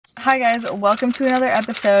Hi guys, welcome to another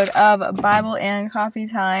episode of Bible and Coffee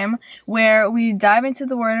Time, where we dive into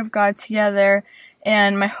the Word of God together,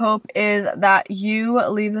 and my hope is that you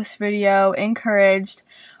leave this video encouraged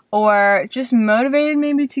or just motivated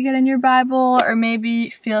maybe to get in your Bible, or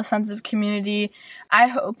maybe feel a sense of community. I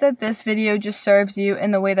hope that this video just serves you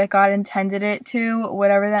in the way that God intended it to,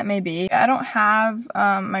 whatever that may be. I don't have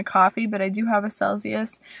my coffee, but I do have a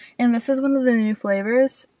Celsius, and this is one of the new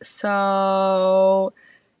flavors, so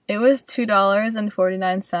it was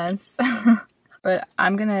 $2.49, but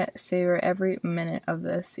I'm gonna savor every minute of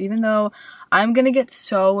this, even though I'm gonna get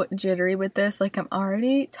so jittery with this. Like, I'm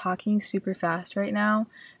already talking super fast right now,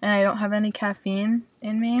 and I don't have any caffeine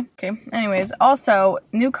in me. Okay, anyways, also,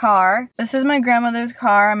 new car. This is my grandmother's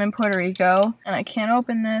car. I'm in Puerto Rico, and I can't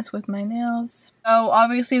open this with my nails. So,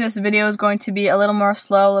 obviously, this video is going to be a little more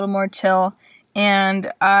slow, a little more chill.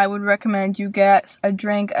 And I would recommend you get a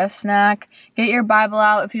drink, a snack, get your Bible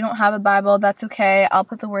out. If you don't have a Bible, that's okay. I'll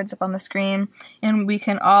put the words up on the screen and we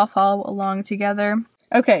can all follow along together.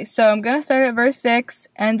 Okay, so I'm going to start at verse 6,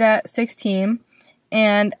 end at 16.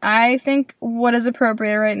 And I think what is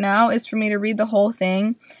appropriate right now is for me to read the whole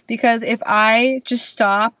thing, because if I just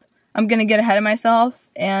stop, I'm going to get ahead of myself.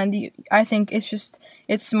 And I think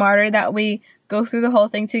it's smarter that we go through the whole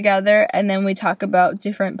thing together, and then we talk about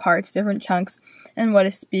different parts, different chunks, and what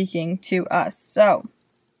is speaking to us. So,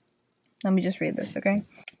 let me just read this, okay?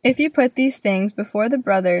 If you put these things before the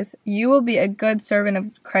brothers, you will be a good servant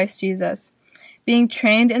of Christ Jesus, being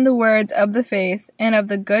trained in the words of the faith and of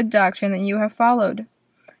the good doctrine that you have followed,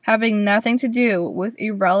 having nothing to do with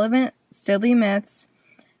irrelevant, silly myths.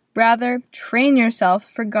 Rather, train yourself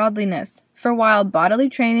for godliness, for while bodily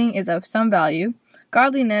training is of some value,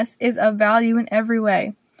 godliness is of value in every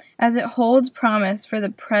way, as it holds promise for the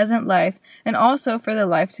present life and also for the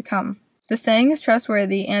life to come. The saying is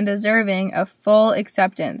trustworthy and deserving of full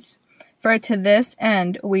acceptance. For to this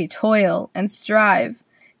end we toil and strive,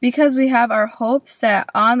 because we have our hope set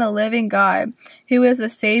on the living God, who is the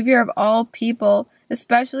Savior of all people,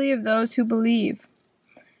 especially of those who believe.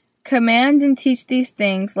 Command and teach these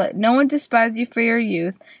things. Let no one despise you for your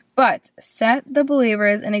youth, but set the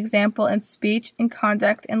believers an example in speech, in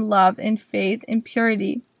conduct, in love, in faith, in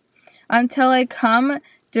purity. Until I come,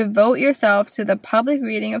 devote yourself to the public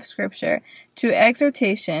reading of Scripture, to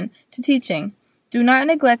exhortation, to teaching. Do not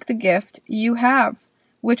neglect the gift you have,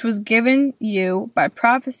 which was given you by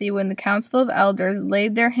prophecy when the council of elders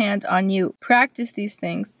laid their hand on you. Practice these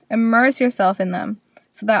things, immerse yourself in them,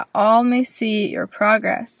 so that all may see your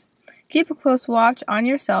progress. Keep a close watch on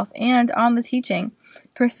yourself and on the teaching.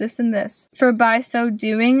 Persist in this, for by so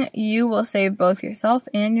doing, you will save both yourself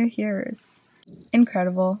and your hearers.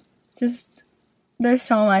 Incredible. There's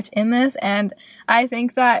so much in this, and I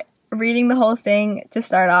think that reading the whole thing to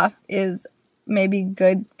start off is maybe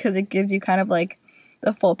good, because it gives you kind of like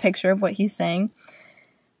the full picture of what he's saying.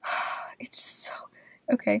 It's just so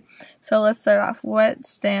good. Okay, so let's start off. What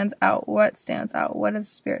stands out? What stands out? What is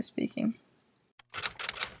the Spirit speaking?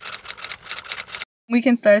 We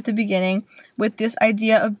can start at the beginning with this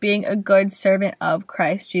idea of being a good servant of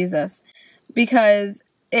Christ Jesus, because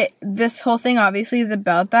this whole thing obviously is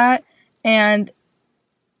about that, and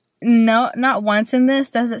no, not once in this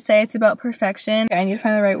does it say it's about perfection. Okay, I need to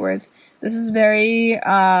find the right words. This is very,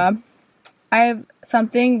 I have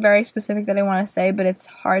something very specific that I want to say, but it's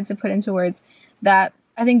hard to put into words, that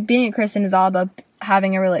I think being a Christian is all about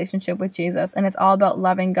having a relationship with Jesus, and it's all about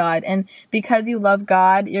loving God. And because you love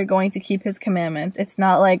God, you're going to keep his commandments. It's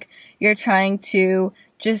not like you're trying to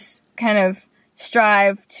just kind of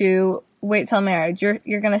strive to wait till marriage. You're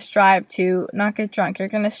going to strive to not get drunk. You're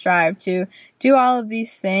going to strive to do all of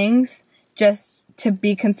these things just to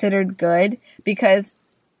be considered good, because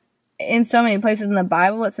in so many places in the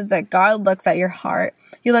Bible it says that God looks at your heart.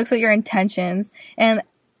 He looks at your intentions. And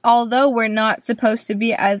although we're not supposed to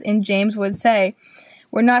be, as in James would say,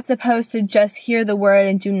 we're not supposed to just hear the word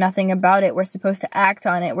and do nothing about it. We're supposed to act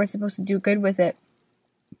on it. We're supposed to do good with it.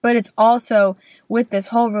 But it's also with this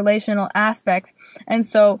whole relational aspect. And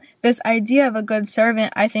so this idea of a good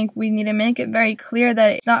servant, I think we need to make it very clear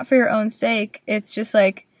that it's not for your own sake. It's just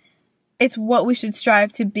like, it's what we should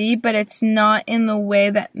strive to be, but it's not in the way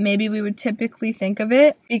that maybe we would typically think of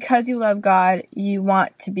it. Because you love God, you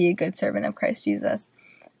want to be a good servant of Christ Jesus.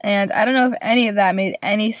 And I don't know if any of that made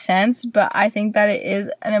any sense, but I think that it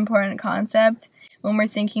is an important concept when we're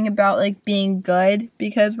thinking about like being good,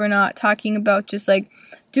 because we're not talking about just like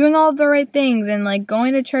doing all the right things and like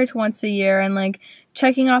going to church once a year and like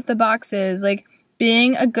checking off the boxes. Like,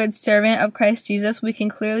 being a good servant of Christ Jesus, we can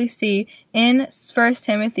clearly see in 1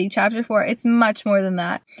 Timothy chapter 4, it's much more than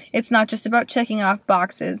that. It's not just about checking off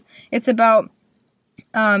boxes. It's about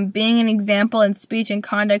being an example in speech and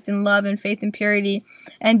conduct and love and faith and purity,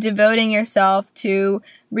 and devoting yourself to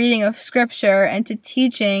reading of scripture and to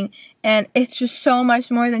teaching. And it's just so much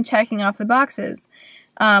more than checking off the boxes,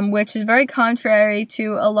 which is very contrary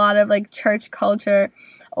to a lot of like church culture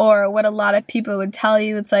or what a lot of people would tell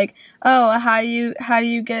you. It's like, oh, how do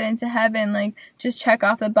you get into heaven? Like, just check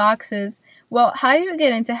off the boxes. Well, how you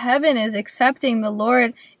get into heaven is accepting the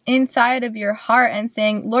Lord inside of your heart and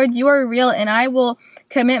saying, Lord, you are real, and I will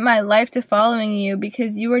commit my life to following you,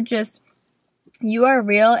 because you are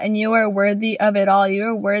real and you are worthy of it all. You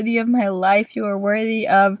are worthy of my life. You are worthy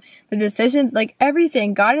of the decisions, like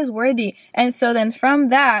everything. God is worthy. And so then from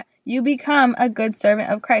that, you become a good servant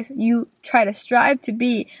of Christ. You try to strive to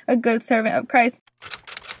be a good servant of Christ.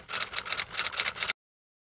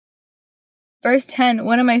 Verse 10,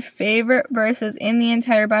 one of my favorite verses in the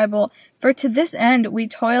entire Bible. For to this end we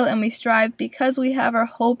toil and we strive, because we have our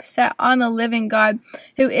hope set on the living God,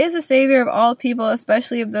 who is the Savior of all people,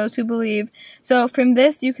 especially of those who believe. So from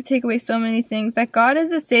this you could take away so many things, that God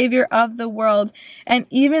is the Savior of the world, and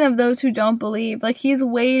even of those who don't believe. Like, He is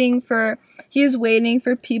waiting for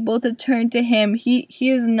people to turn to Him. He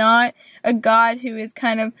is not a God who is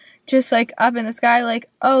kind of just like up in the sky,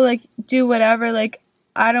 like, oh, like, do whatever, like,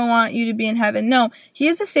 I don't want you to be in heaven. No, He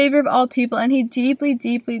is the Savior of all people, and He deeply,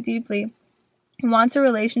 deeply, deeply wants a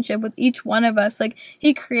relationship with each one of us. Like,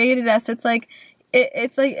 He created us. It's like,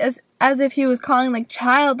 it's like as if He was calling, like,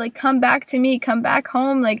 child, like, come back to me, come back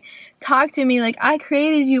home, like, talk to me, like, I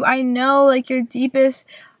created you. I know, like, your deepest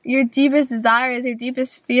desires, your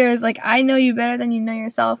deepest fears. Like, I know you better than you know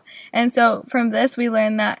yourself. And so from this we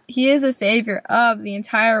learn that He is a Savior of the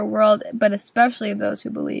entire world, but especially of those who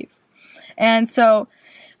believe. And so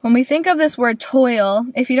when we think of this word toil,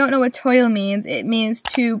 if you don't know what toil means, it means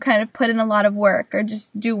to kind of put in a lot of work or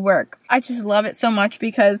just do work. I just love it so much,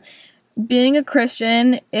 because being a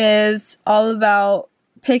Christian is all about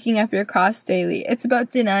picking up your cross daily. It's about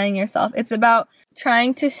denying yourself. It's about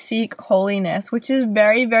trying to seek holiness, which is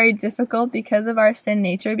very, very difficult because of our sin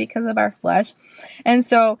nature, because of our flesh. And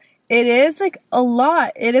so it is like a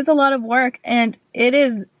lot. It is a lot of work, and it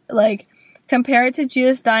is like, compare it to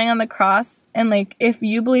Jesus dying on the cross, and like, if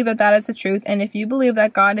you believe that that is the truth, and if you believe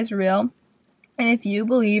that God is real, and if you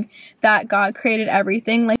believe that God created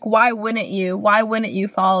everything, like, why wouldn't you? Why wouldn't you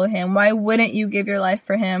follow Him? Why wouldn't you give your life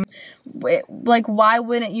for Him? Like, why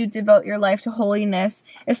wouldn't you devote your life to holiness?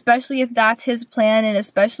 Especially if that's His plan, and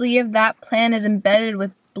especially if that plan is embedded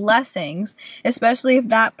with blessings, especially if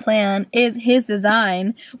that plan is His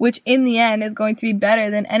design, which in the end is going to be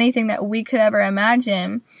better than anything that we could ever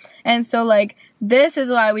imagine. And so, like, this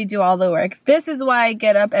is why we do all the work. This is why I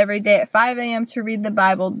get up every day at 5 a.m. to read the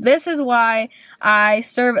Bible. This is why I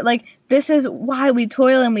serve. Like, this is why we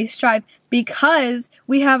toil and we strive, because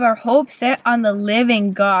we have our hope set on the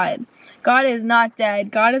living God. God is not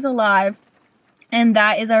dead. God is alive. And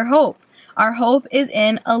that is our hope. Our hope is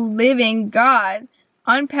in a living God,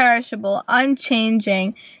 unperishable,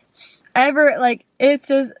 unchanging, ever, like, it's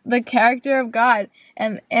just the character of God.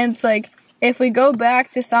 And it's like, if we go back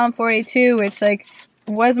to Psalm 42, which, like,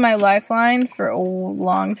 was my lifeline for a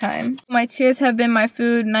long time. My tears have been my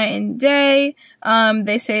food night and day.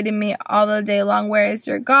 They say to me all the day long, where is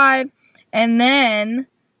your God? And then,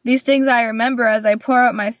 these things I remember as I pour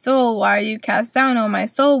out my soul. Why are you cast down, O my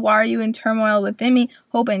soul? Why are you in turmoil within me?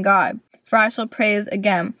 Hope in God, for I shall praise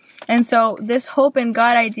again. And so this hope in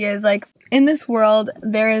God idea is like, in this world,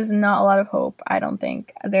 there is not a lot of hope, I don't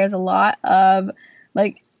think. There's a lot of,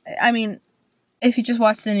 like, I mean, if you just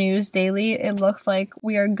watch the news daily, it looks like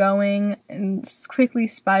we are going and quickly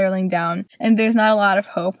spiraling down, and there's not a lot of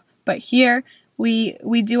hope. But here,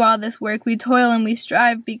 we do all this work, we toil and we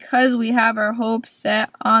strive, because we have our hope set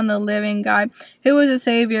on the living God, who is the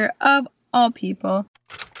Savior of all people.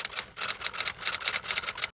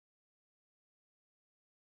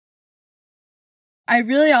 I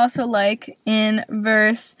really also like in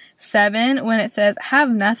verse 7 when it says, have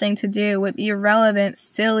nothing to do with irrelevant,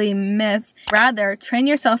 silly myths. Rather, train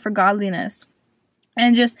yourself for godliness.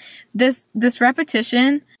 And just this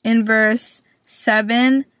repetition in verse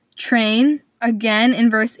 7, train. Again in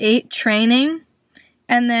verse 8, training.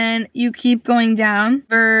 And then you keep going down.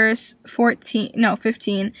 Verse 15.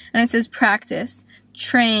 And it says practice.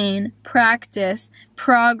 Train, practice,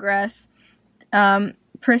 progress,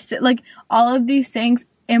 like, all of these things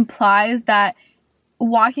implies that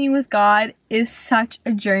walking with God is such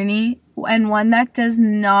a journey, and one that does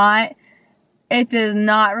not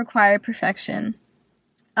require perfection.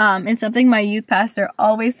 It's something my youth pastor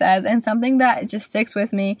always says, and something that just sticks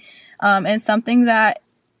with me, and something that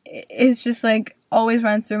is just like, always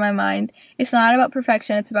runs through my mind. It's not about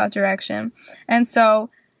perfection, it's about direction. And so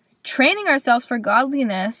training ourselves for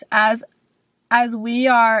godliness as we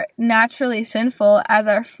are naturally sinful, as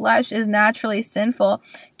our flesh is naturally sinful,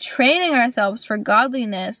 training ourselves for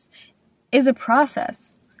godliness is a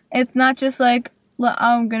process. It's not just like, oh,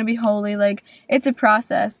 I'm going to be holy. Like, it's a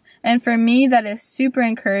process. And for me, that is super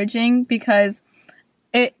encouraging, because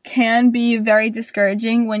it can be very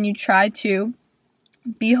discouraging when you try to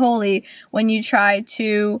be holy, when you try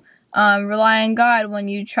to rely on God, when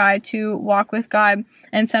you try to walk with God,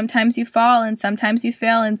 and sometimes you fall, and sometimes you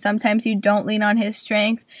fail, and sometimes you don't lean on His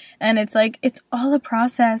strength, and it's like, it's all a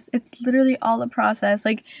process. It's literally all a process,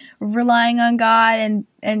 like relying on God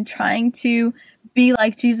and trying to be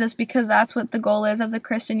like Jesus, because that's what the goal is as a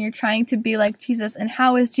Christian. You're trying to be like Jesus. And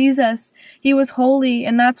how is Jesus? He was holy,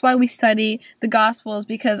 and that's why we study the Gospels,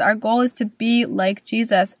 because our goal is to be like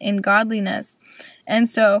Jesus in godliness. And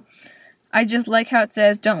so I just like how it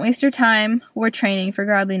says, don't waste your time. We're training for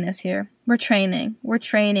godliness here. We're training.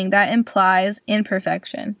 That implies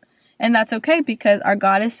imperfection. And that's okay, because our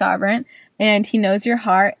God is sovereign and He knows your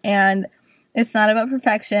heart, and it's not about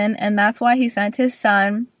perfection. And that's why He sent His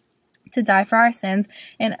Son to die for our sins.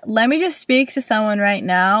 And let me just speak to someone right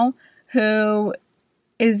now who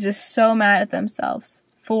is just so mad at themselves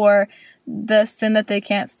for the sin that they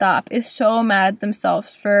can't stop, is so mad at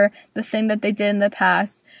themselves for the thing that they did in the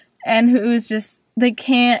past, and who's just,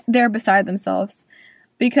 they're beside themselves,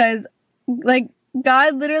 because like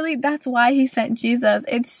God literally, that's why He sent Jesus.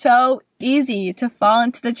 It's so easy to fall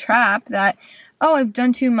into the trap that, oh, I've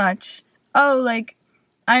done too much. Oh, like,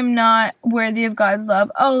 I'm not worthy of God's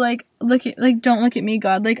love. Oh, like, don't look at me,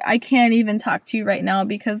 God. Like, I can't even talk to you right now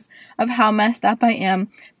because of how messed up I am.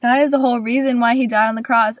 That is the whole reason why He died on the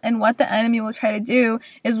cross. And what the enemy will try to do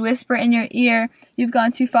is whisper in your ear, you've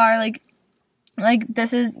gone too far. Like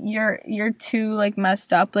this is, you're too, like,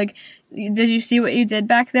 messed up. Like, did you see what you did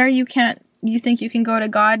back there? You think you can go to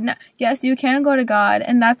God? No. Yes, you can go to God.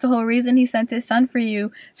 And that's the whole reason He sent His Son for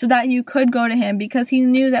you, so that you could go to Him, because He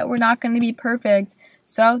knew that we're not going to be perfect.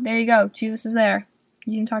 So there you go. Jesus is there.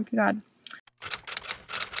 You can talk to God.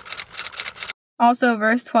 Also,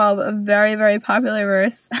 verse 12, a very, very popular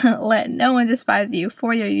verse. Let no one despise you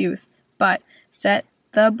for your youth, but set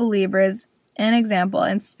the believers an example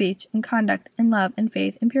in speech and conduct and love and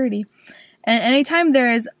faith and purity. And anytime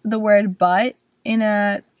there is the word but in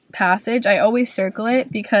a passage, I always circle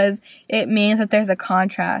it, because it means that there's a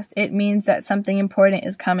contrast. It means that something important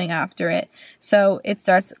is coming after it. So it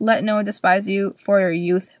starts, let no one despise you for your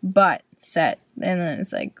youth, but set. And then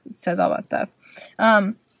it's like, it says all that stuff.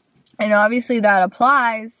 And obviously that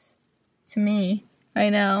applies to me. I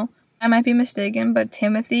know I might be mistaken, but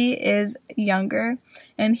Timothy is younger,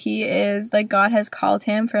 and he is, like, God has called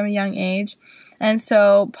him from a young age. And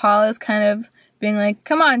so Paul is kind of being like,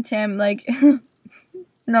 come on, Tim, like,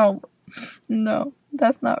 no,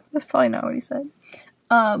 that's probably not what he said.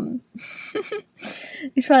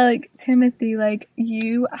 He's probably like, Timothy, like,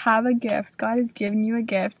 you have a gift. God has given you a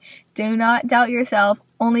gift. Do not doubt yourself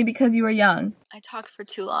only because you are young. I talked for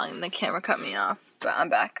too long and the camera cut me off, but I'm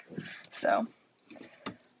back. So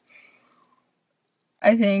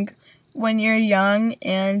I think when you're young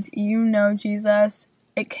and you know Jesus,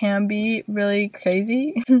 it can be really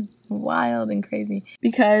crazy, wild and crazy,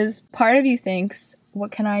 because part of you thinks,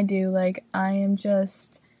 what can I do? Like, I am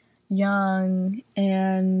just young,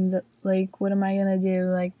 and, like, what am I gonna do?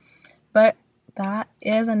 Like, but that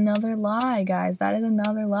is another lie, guys. That is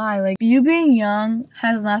another lie. Like, you being young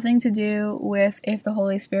has nothing to do with if the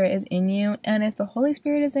Holy Spirit is in you. And if the Holy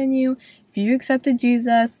Spirit is in you, if you accepted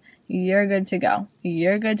Jesus, you're good to go.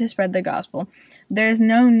 You're good to spread the gospel. There's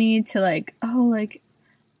no need to, like, oh, like,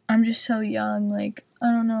 I'm just so young, like,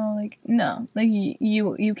 I don't know, like, no, like,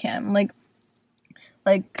 you can, like,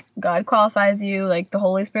 God qualifies you, like, the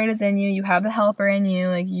Holy Spirit is in you, you have the helper in you,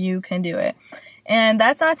 like, you can do it. And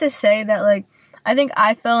that's not to say that, like, I think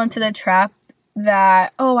I fell into the trap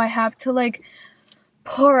that, oh, I have to, like,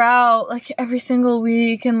 pour out, like, every single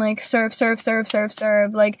week and, like, serve.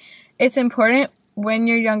 Like, it's important when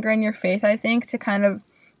you're younger in your faith, I think, to kind of,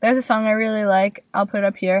 there's a song I really like, I'll put it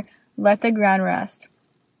up here, Let the Ground Rest.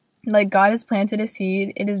 Like, God has planted a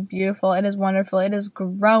seed. It is beautiful. It is wonderful. It is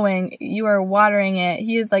growing. You are watering it.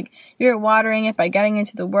 You're watering it by getting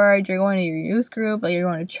into the Word. You're going to your youth group. Like, you're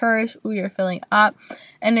going to church. Ooh, you're filling up.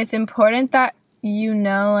 And it's important that you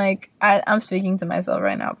know, like, I'm speaking to myself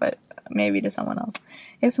right now, but maybe to someone else.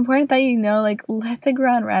 It's important that you know, like, let the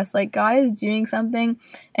ground rest. Like, God is doing something,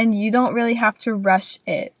 and you don't really have to rush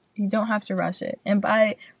it. You don't have to rush it. And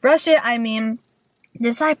by rush it, I mean,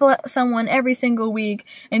 disciple someone every single week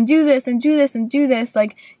and do this and do this and do this.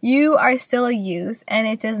 Like, you are still a youth, and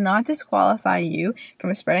it does not disqualify you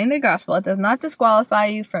from spreading the gospel. It does not disqualify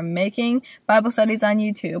you from making Bible studies on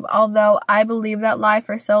YouTube, although I believe that lie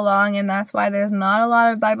for so long, and that's why there's not a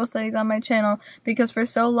lot of Bible studies on my channel, because for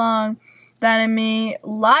so long that enemy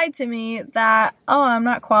lied to me that, oh, I'm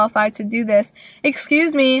not qualified to do this.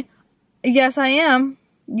 Excuse me. Yes, I am.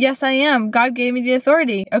 Yes, I am. God gave me the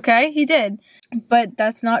authority. Okay? He did. But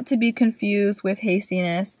that's not to be confused with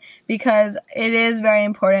hastiness, because it is very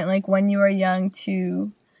important, like, when you are young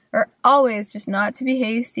to, or always, just not to be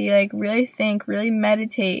hasty. Like, really think, really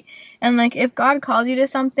meditate. And, like, if God called you to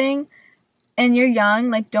something and you're young,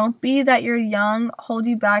 like, don't be that you're young hold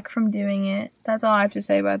you back from doing it. That's all I have to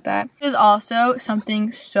say about that. There's also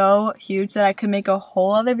something so huge that I could make a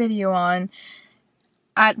whole other video on.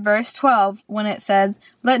 At verse 12, when it says,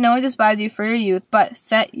 let no one despise you for your youth, but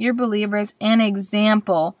set your believers an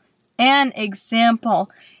example. An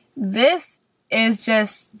example. This is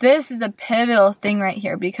a pivotal thing right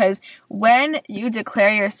here, because when you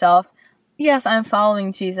declare yourself, yes, I'm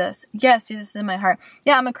following Jesus. Yes, Jesus is in my heart.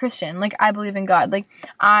 Yeah, I'm a Christian. Like, I believe in God. Like,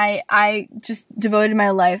 I just devoted my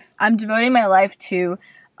life. I'm devoting my life to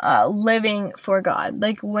living for God.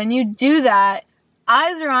 Like, when you do that,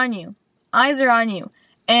 eyes are on you. Eyes are on you.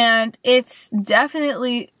 And it's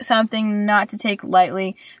definitely something not to take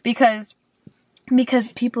lightly, because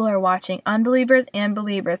people are watching, unbelievers and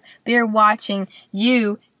believers. They're watching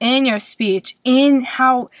you in your speech, in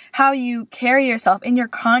how you carry yourself, in your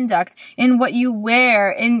conduct, in what you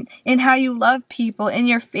wear, in how you love people, in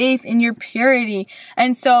your faith, in your purity.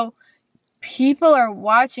 And so people are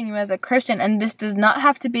watching you as a Christian, and this does not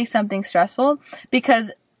have to be something stressful,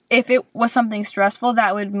 because if it was something stressful,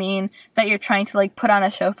 that would mean that you're trying to, like, put on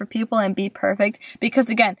a show for people and be perfect. Because,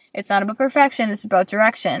 again, it's not about perfection, it's about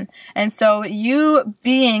direction. And so you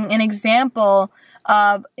being an example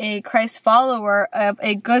of a Christ follower, of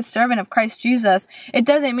a good servant of Christ Jesus, it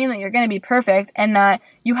doesn't mean that you're going to be perfect and that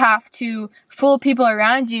you have to fool people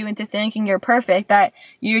around you into thinking you're perfect, that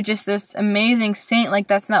you're just this amazing saint. Like,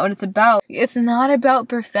 that's not what it's about. It's not about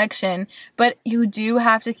perfection, but you do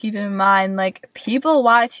have to keep in mind, like, people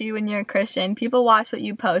watch you when you're a Christian. People watch what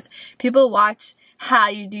you post. People watch how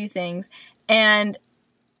you do things. And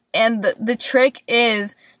the trick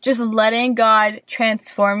is just letting God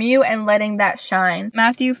transform you and letting that shine.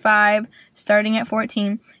 Matthew 5, starting at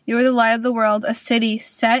 14. You are the light of the world, a city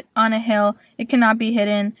set on a hill. It cannot be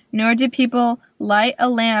hidden, nor do people light a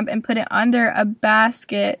lamp and put it under a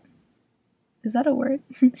basket. Is that a word?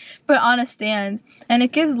 But on a stand, and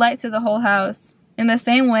it gives light to the whole house. In the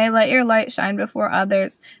same way, let your light shine before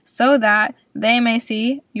others, so that they may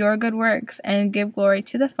see your good works and give glory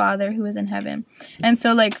to the Father who is in heaven. And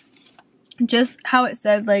so, like, just how it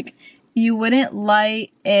says, like, you wouldn't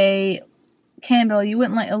light a candle, you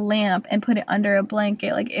wouldn't light a lamp and put it under a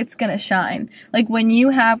blanket. Like, it's gonna shine. Like, when you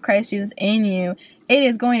have Christ Jesus in you, it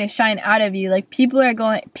is going to shine out of you. Like, people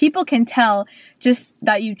can tell just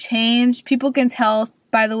that you changed. People can tell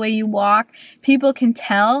by the way you walk. People can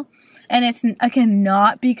tell. And it's, again,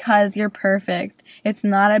 not because you're perfect. It's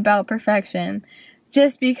not about perfection.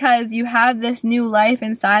 Just because you have this new life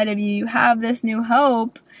inside of you, you have this new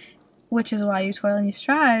hope, which is why you toil and you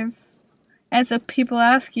strive. And so people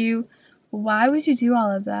ask you, why would you do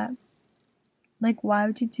all of that? Like, why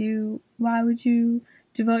would you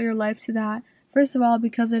devote your life to that? First of all,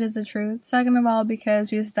 because it is the truth. Second of all, because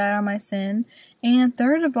Jesus died on my sin. And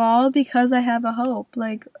third of all, because I have a hope.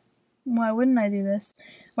 Like, why wouldn't I do this?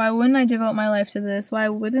 Why wouldn't I devote my life to this? Why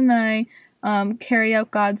wouldn't I carry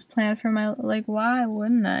out God's plan for my, like, why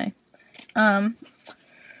wouldn't I?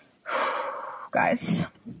 Guys,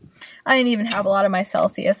 I didn't even have a lot of my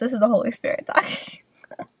Celsius. This is the Holy Spirit talking.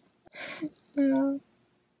 Yeah.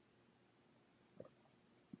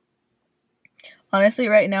 Honestly,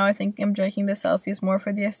 right now, I think I'm drinking the Celsius more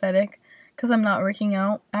for the aesthetic, because I'm not working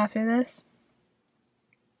out after this.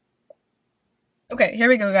 Okay, here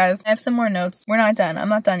we go, guys. I have some more notes. We're not done. I'm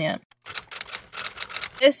not done yet.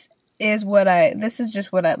 This is just what I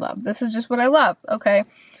love. This is just what I love, okay?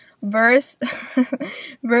 Verse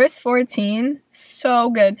 14, so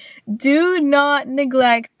good. Do not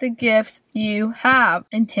neglect the gifts you have.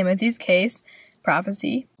 In Timothy's case,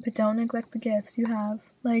 prophecy. But don't neglect the gifts you have.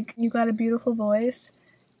 Like, you got a beautiful voice.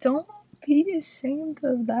 Don't be ashamed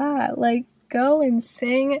of that. Like, go and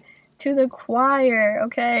sing to the choir,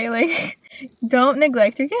 okay? Like, don't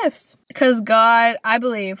neglect your gifts. Because God, I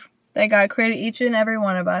believe that God created each and every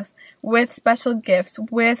one of us with special gifts,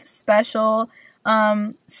 with special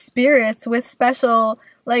spirits, with special,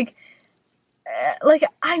 like, like,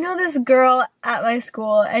 I know this girl at my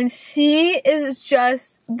school, and she is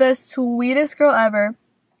just the sweetest girl ever.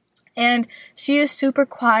 And she is super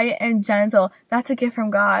quiet and gentle. That's a gift from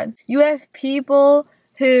God. You have people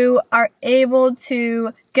who are able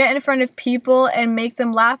to get in front of people and make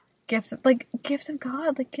them laugh. Gifts, like, gifts of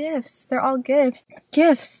God, like, gifts. They're all gifts.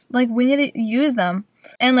 Gifts. Like, we need to use them.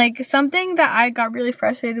 And, like, something that I got really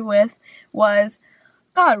frustrated with was,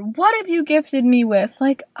 God, what have you gifted me with?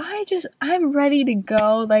 Like, I'm ready to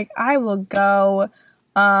go. Like, I will go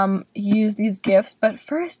use these gifts. But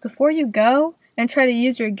first, before you go and try to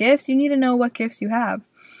use your gifts, you need to know what gifts you have.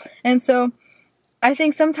 And so I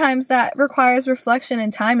think sometimes that requires reflection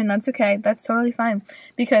and time, and that's okay. That's totally fine.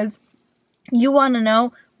 Because you want to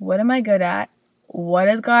know, what am I good at? What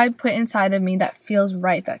has God put inside of me that feels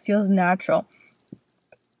right, that feels natural?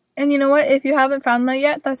 And you know what? If you haven't found that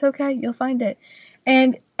yet, that's okay. You'll find it.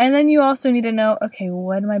 And then you also need to know, okay,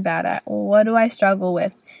 what am I bad at? What do I struggle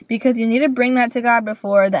with? Because you need to bring that to God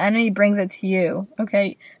before the enemy brings it to you,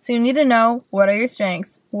 okay? So you need to know, what are your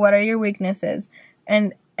strengths? What are your weaknesses?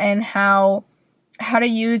 And how to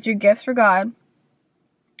use your gifts for God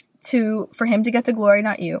for him to get the glory,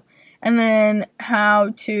 not you. And then how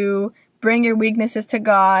to bring your weaknesses to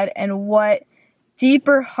God, and what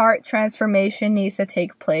deeper heart transformation needs to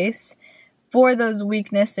take place for those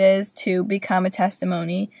weaknesses to become a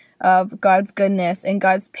testimony of God's goodness and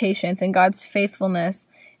God's patience and God's faithfulness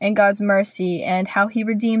and God's mercy and how he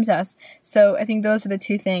redeems us. So I think those are the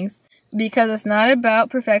two things, because it's not about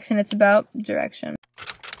perfection, it's about direction.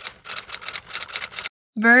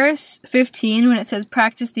 Verse 15, when it says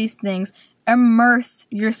practice these things, immerse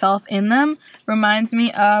yourself in them, reminds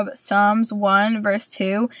me of Psalms 1 verse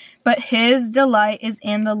 2. But his delight is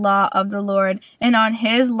in the law of the Lord, and on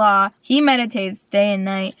his law he meditates day and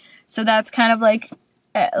night. So that's kind of like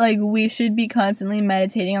we should be constantly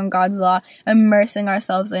meditating on God's law, immersing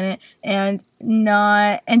ourselves in it, and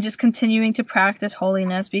just continuing to practice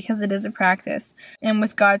holiness, because it is a practice. And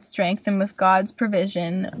with God's strength and with God's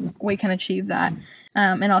provision, we can achieve that.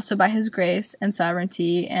 And also by his grace and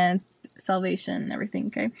sovereignty and salvation and everything,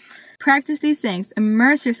 okay? Practice these things,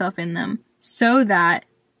 immerse yourself in them, so that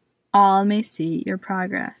all may see your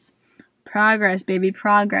progress. Progress, baby,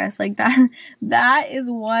 progress. Like that is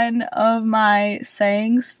one of my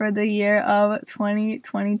sayings for the year of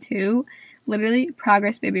 2022. Literally,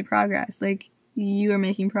 progress, baby, progress. Like, you are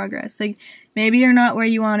making progress. Like, maybe you're not where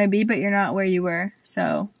you want to be, but you're not where you were.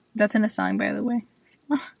 So that's in a song, by the way.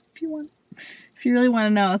 If you really want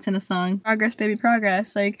to know, it's in a song. Progress, baby,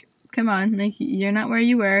 progress. Like, come on, like, you're not where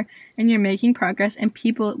you were, and you're making progress, and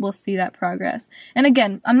people will see that progress. And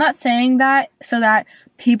again, I'm not saying that so that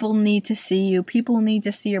people need to see you. People need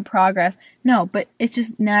to see your progress. No, but it's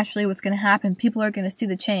just naturally what's going to happen. People are going to see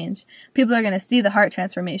the change. People are going to see the heart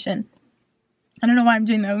transformation. I don't know why I'm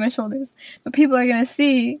doing that with my shoulders, but people are going to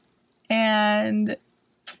see, and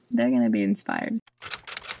they're going to be inspired.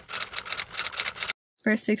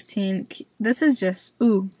 Verse 16, this is just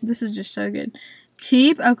so good.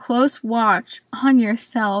 Keep a close watch on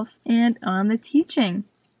yourself and on the teaching.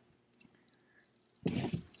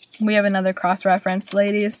 We have another cross-reference,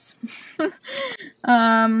 ladies.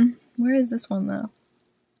 Where is this one, though?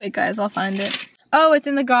 Wait, guys, I'll find it. Oh, it's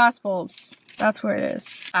in the Gospels. That's where it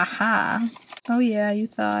is. Aha. Oh, yeah, you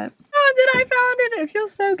thought. Oh, did I found it? It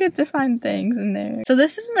feels so good to find things in there. So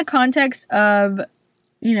this is in the context of,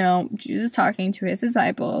 Jesus talking to his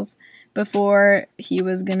disciples before he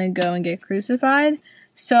was gonna go and get crucified.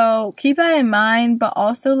 So keep that in mind, but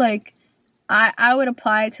also, like, I would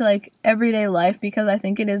apply it to, like, everyday life, because I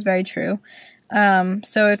think it is very true.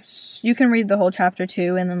 So you can read the whole chapter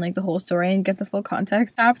 2 and then, like, the whole story and get the full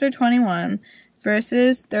context. Chapter 21,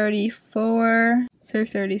 verses 34 through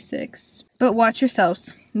 36. But watch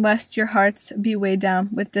yourselves, lest your hearts be weighed down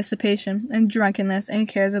with dissipation and drunkenness and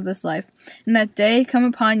cares of this life, and that day come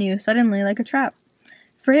upon you suddenly like a trap.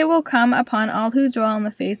 For it will come upon all who dwell on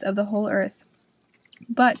the face of the whole earth.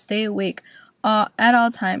 But stay awake at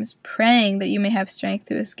all times, praying that you may have strength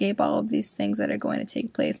to escape all of these things that are going to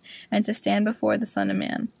take place, and to stand before the Son of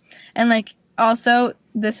Man. And, like, also,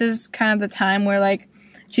 this is kind of the time where, like,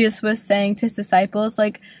 Jesus was saying to his disciples,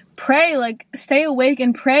 like, pray, like, stay awake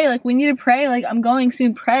and pray, like, we need to pray, like, I'm going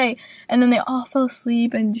soon, pray. And then they all fell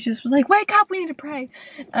asleep, and Jesus was like, wake up, we need to pray.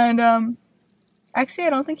 And, actually,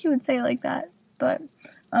 I don't think he would say it like that, but,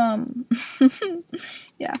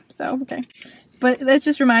 yeah, so, okay. But that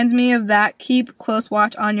just reminds me of that. Keep close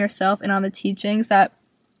watch on yourself and on the teachings, that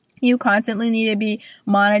you constantly need to be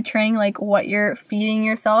monitoring, like, what you're feeding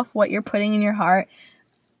yourself, what you're putting in your heart.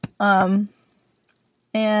 And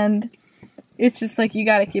it's just like you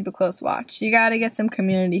gotta keep a close watch. You gotta get some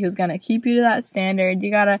community who's gonna keep you to that standard.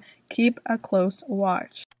 You gotta keep a close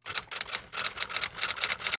watch.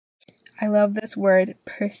 I love this word,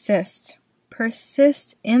 persist.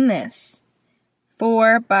 Persist in this.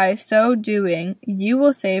 For by so doing, you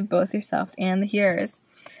will save both yourself and the hearers.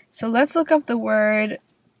 So let's look up the word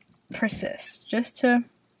persist.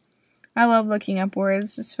 I love looking up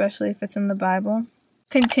words, especially if it's in the Bible.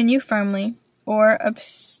 Continue firmly or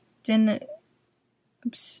obstinately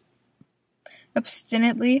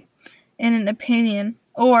in an opinion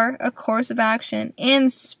or a course of action in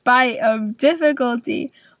spite of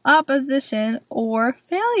difficulty, opposition, or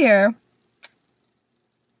failure.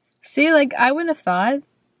 See, like, I wouldn't have thought.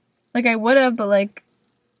 Like, I would have, but, like,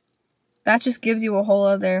 that just gives you a whole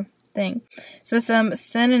other thing. So some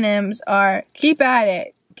synonyms are keep at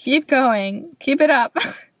it, keep going, keep it up,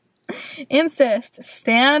 insist,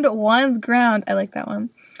 stand one's ground. I like that one.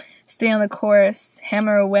 Stay on the course,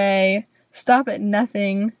 hammer away, stop at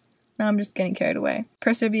nothing. No, I'm just getting carried away.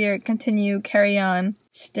 Persevere, continue, carry on,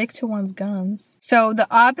 stick to one's guns. So the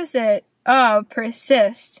opposite of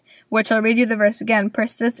persist, which I'll read you the verse again.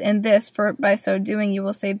 Persist in this, for by so doing you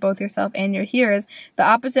will save both yourself and your hearers. The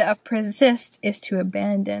opposite of persist is to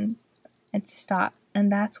abandon and to stop. And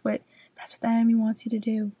that's what the enemy wants you to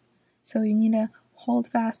do. So you need to hold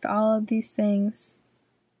fast to all of these things.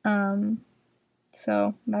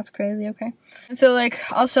 So that's crazy, okay? So, like,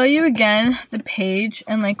 I'll show you again the page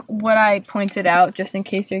and, like, what I pointed out just in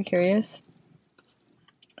case you're curious.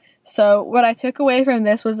 So what I took away from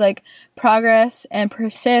this was, like, progress and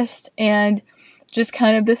persist and just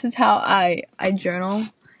kind of this is how I journal.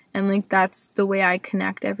 And, like, that's the way I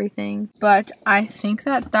connect everything. But I think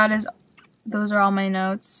those are all my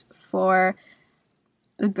notes for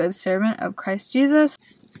the good servant of Christ Jesus.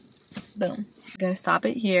 Boom. I'm gonna stop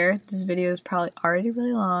it here. This video is probably already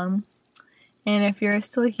really long. And if you're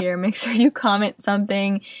still here, make sure you comment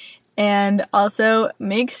something. And also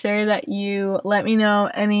make sure that you let me know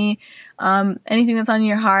anything that's on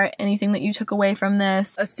your heart, anything that you took away from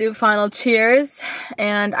this. Let's do a final cheers.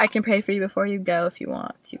 And I can pray for you before you go if you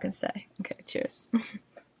want. You can say. Okay, cheers.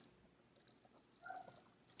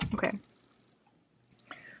 Okay.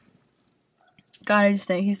 God, I just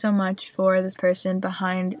thank you so much for this person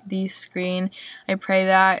behind the screen. I pray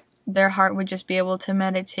that their heart would just be able to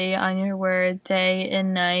meditate on your word day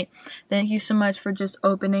and night. Thank you so much for just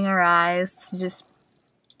opening our eyes to just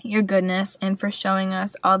your goodness and for showing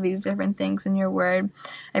us all these different things in your word.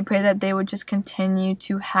 I pray that they would just continue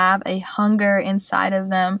to have a hunger inside of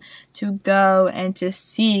them to go and to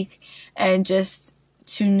seek and just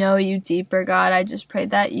to know you deeper, God. I just pray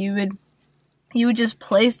that you would just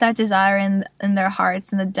place that desire in their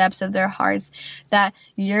hearts, in the depths of their hearts, that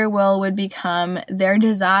your will would become their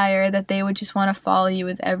desire, that they would just want to follow you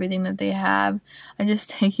with everything that they have. I just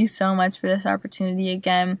thank you so much for this opportunity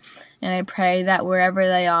again. And I pray that wherever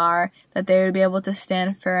they are, that they would be able to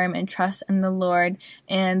stand firm and trust in the Lord,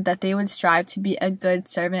 and that they would strive to be a good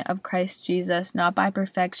servant of Christ Jesus, not by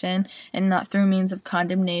perfection and not through means of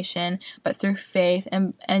condemnation, but through faith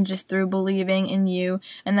and just through believing in you,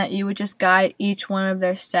 and that you would just guide each one of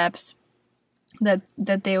their steps, that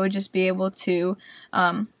they would just be able to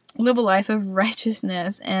live a life of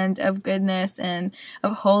righteousness and of goodness and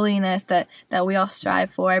of holiness that we all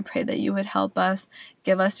strive for. I pray that you would help us,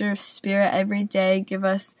 give us your spirit every day, give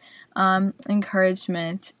us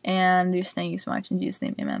encouragement, and just thank you so much. In Jesus'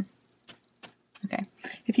 name, amen. Okay.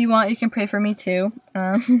 If you want, you can pray for me too.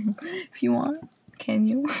 If you want, can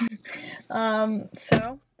you?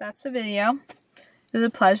 So that's the video. It was a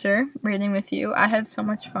pleasure reading with you. I had so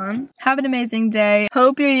much fun. Have an amazing day.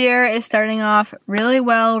 Hope your year is starting off really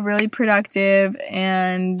well, really productive,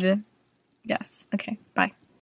 and yes. Okay, bye.